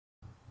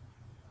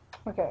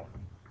Okay,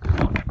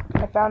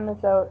 I found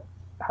this out,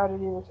 how to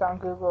do this on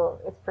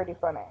Google. It's pretty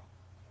funny.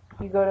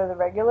 You go to the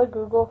regular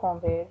Google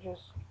homepage,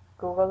 just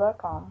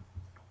google.com,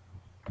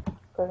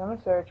 click on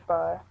the search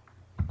bar,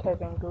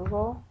 type in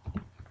Google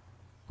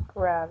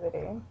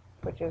Gravity,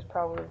 which is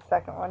probably the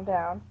second one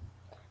down,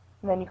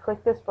 and then you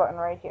click this button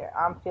right here.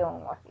 I'm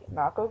feeling lucky.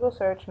 Not Google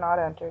search, not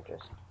enter,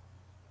 just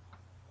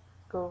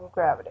Google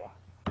Gravity.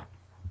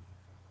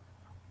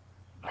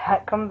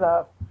 That comes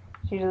up.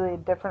 It's usually a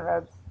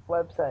different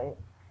website.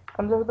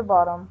 Comes up at the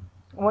bottom.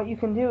 And what you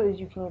can do is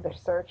you can either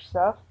search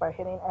stuff by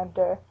hitting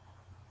enter,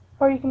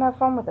 or you can have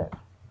fun with it.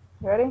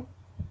 You ready? You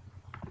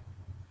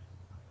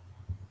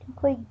can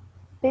play.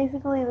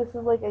 Basically, this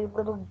is like a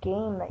little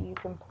game that you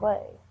can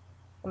play.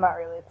 Well, not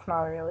really. It's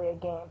not really a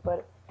game,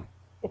 but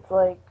it's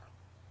like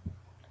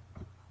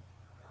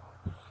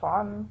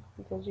fun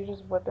because you're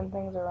just whipping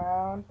things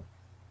around.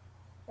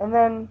 And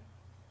then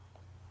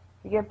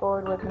you get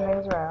bored whipping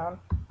things around.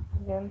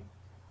 You can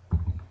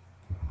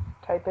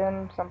type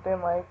in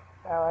something like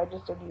how I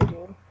just did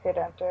YouTube, hit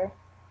enter,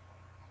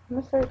 and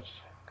the search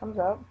comes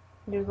up,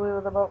 usually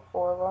with about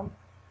 4 of them.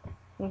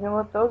 You can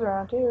whip those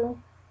around too,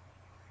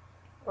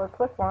 or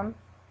click one,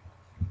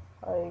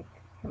 like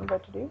I'm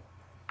about to do,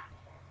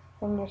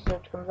 and your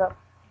search comes up.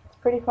 It's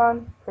pretty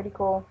fun, pretty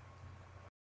cool.